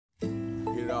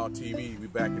Getitalltv, we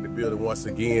back in the building once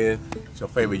again. It's your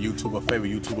favorite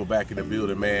YouTuber back in the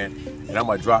building, man. And I'm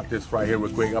gonna drop this right here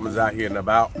real quick. I'm just out here and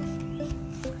about.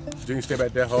 Junior, stay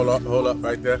back there. Hold up,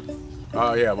 right there.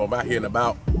 Oh yeah, well, I'm out here and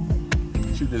about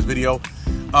shooting this video.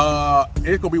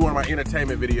 It's gonna be one of my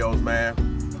entertainment videos, man.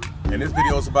 And this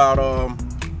video is about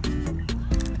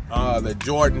the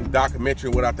Jordan documentary.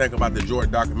 What I think about the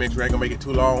Jordan documentary. I ain't gonna make it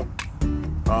too long.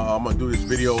 I'm gonna do this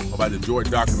video about the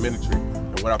Jordan documentary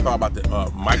and what I thought about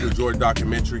the Michael Jordan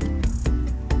documentary.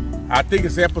 I think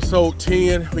it's episode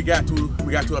 10. We got to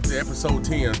up to episode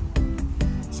 10.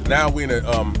 So now we're in a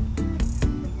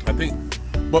I think.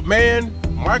 But man,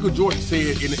 Michael Jordan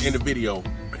said in the video.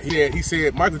 He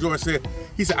said Michael Jordan said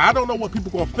I don't know what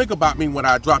people gonna think about me when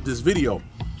I drop this video.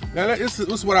 Now this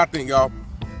is what I think, y'all.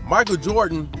 Michael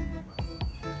Jordan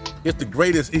is the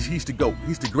greatest. He's the GOAT.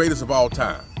 He's the greatest of all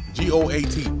time.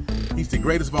 G-O-A-T. He's the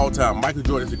greatest of all time. Michael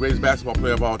Jordan is the greatest basketball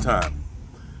player of all time.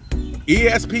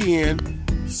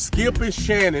 ESPN, Skip and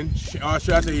Shannon, should I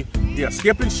say, yeah,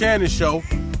 Skip and Shannon show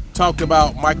talked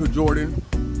about Michael Jordan.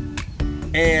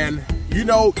 And you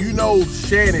know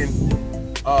Shannon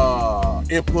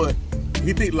input.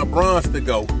 He think LeBron's the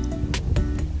GOAT.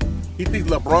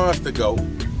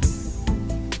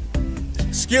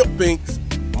 Skip thinks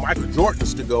Michael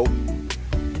Jordan's the GOAT.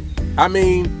 I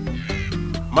mean,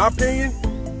 my opinion,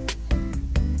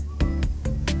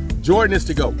 Jordan is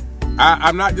the GOAT.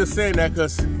 I'm not just saying that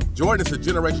because Jordan is a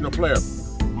generational player.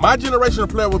 My generational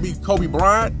player will be Kobe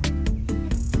Bryant.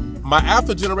 My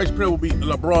after generation player will be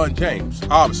LeBron James.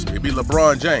 Obviously, it'd be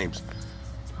LeBron James.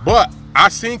 But I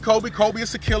seen Kobe. Kobe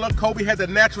is a killer. Kobe had the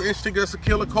natural instinct as a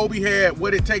killer. Kobe had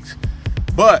what it takes.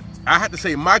 But I have to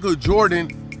say, Michael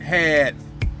Jordan had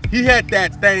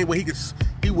that thing where he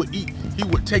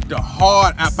would take the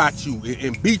hard up at you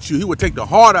and beat you. He would take the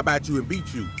hard up at you and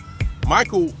beat you.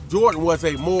 Michael Jordan was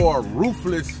a more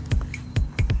ruthless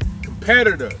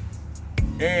competitor,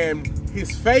 and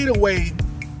his fadeaway,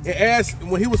 as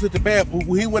when he was with the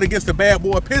when he went against the Bad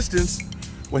Boy Pistons,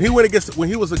 when he was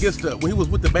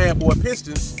with the Bad Boy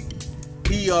Pistons,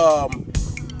 he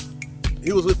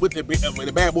was with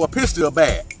the Bad Boy Pistons are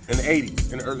bad in the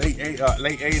 80s, in the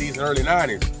late 80s and early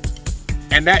 90s.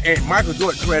 And Michael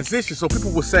Jordan transitioned, so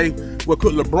people would say, well,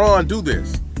 could LeBron do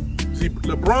this? See,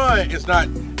 LeBron is not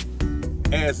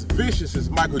as vicious as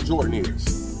Michael Jordan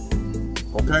is,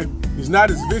 okay? He's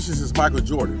not as vicious as Michael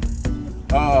Jordan.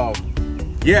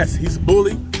 Yes, he's a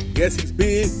bully. Yes, he's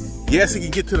big. Yes, he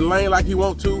can get to the lane like he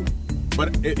wants to.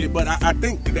 But I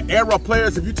think the era of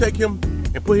players, if you take him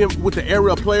and put him with the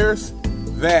era of players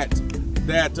that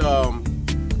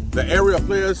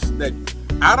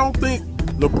I don't think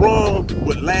LeBron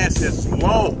would last as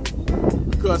long,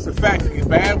 because the fact that he's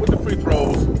bad with the free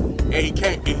throws and he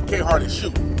can't hardly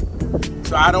shoot.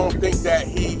 So I don't think that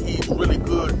he's really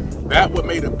good. That would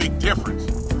make a big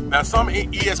difference. Now some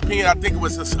ESPN, I think it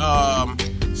was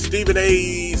Stephen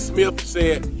A. Smith,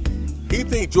 said he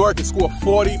thinks Jordan can score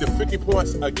 40 to 50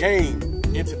 points a game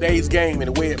in today's game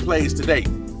and the way it plays today.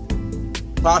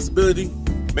 Possibility,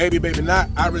 maybe, maybe not.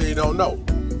 I really don't know.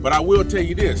 But I will tell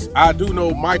you this. I do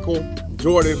know Michael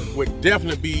Jordan would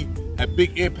definitely be a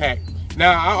big impact.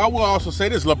 Now, I will also say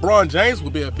this: LeBron James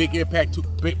would be a big impact too,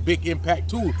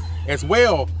 as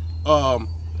well,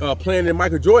 playing in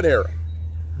Michael Jordan era.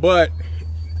 But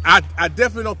I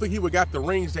definitely don't think he would have got the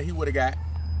rings that he would have got.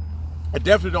 I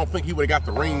definitely don't think he would have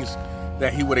got the rings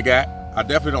that he would have got. I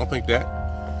definitely don't think that.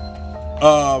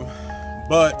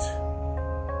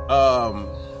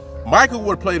 Michael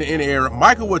would have played in any era.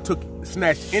 Michael would have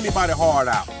snatched anybody hard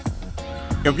out.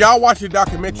 If y'all watch the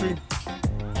documentary,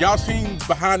 y'all seen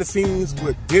behind the scenes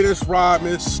with Dennis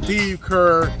Rodman, Steve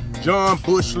Kerr, John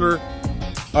Bushler,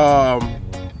 a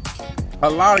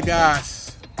lot of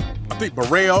guys. I think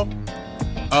Burrell,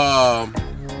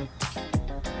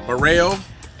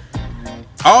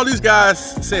 all these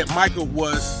guys said Michael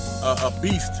was a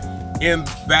beast in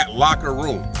that locker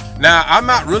room. Now, I'm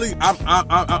not really,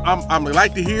 I'm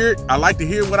like to hear it. I like to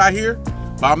hear what I hear,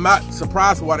 but I'm not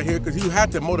surprised with what I hear, because you have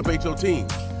to motivate your team.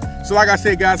 So like I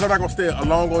said, guys, I'm not gonna stay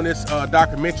along on this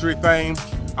documentary thing.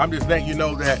 I'm just letting you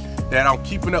know that I'm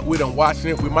keeping up with it and watching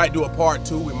it. We might do a part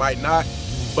 2, we might not.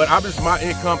 But I'm just my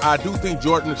income. I do think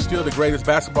Jordan is still the greatest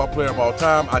basketball player of all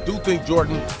time. I do think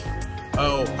Jordan,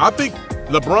 I think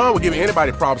LeBron would give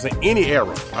anybody problems in any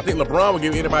era. I think LeBron would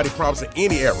give anybody problems in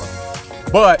any era.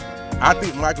 But I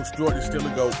think Michael Jordan is still a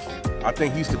GOAT. I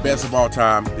think he's the best of all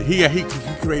time. He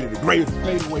created the greatest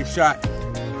fadeaway shot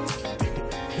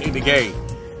in the game.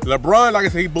 LeBron, like I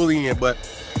said, he bullying, but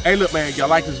hey, look, man, y'all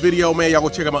like this video, man? Y'all go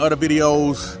check out my other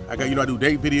videos. I do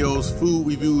date videos, food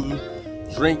reviews,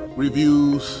 drink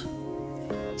reviews,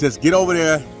 Just get over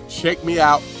there, check me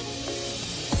out.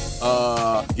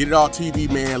 Get It All TV,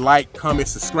 man. Like, comment,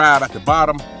 subscribe at the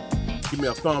bottom. Give me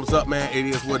a thumbs up, man. It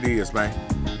is what it is, man.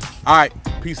 All right,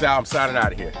 peace out. I'm signing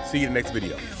out of here. See you in the next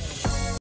video.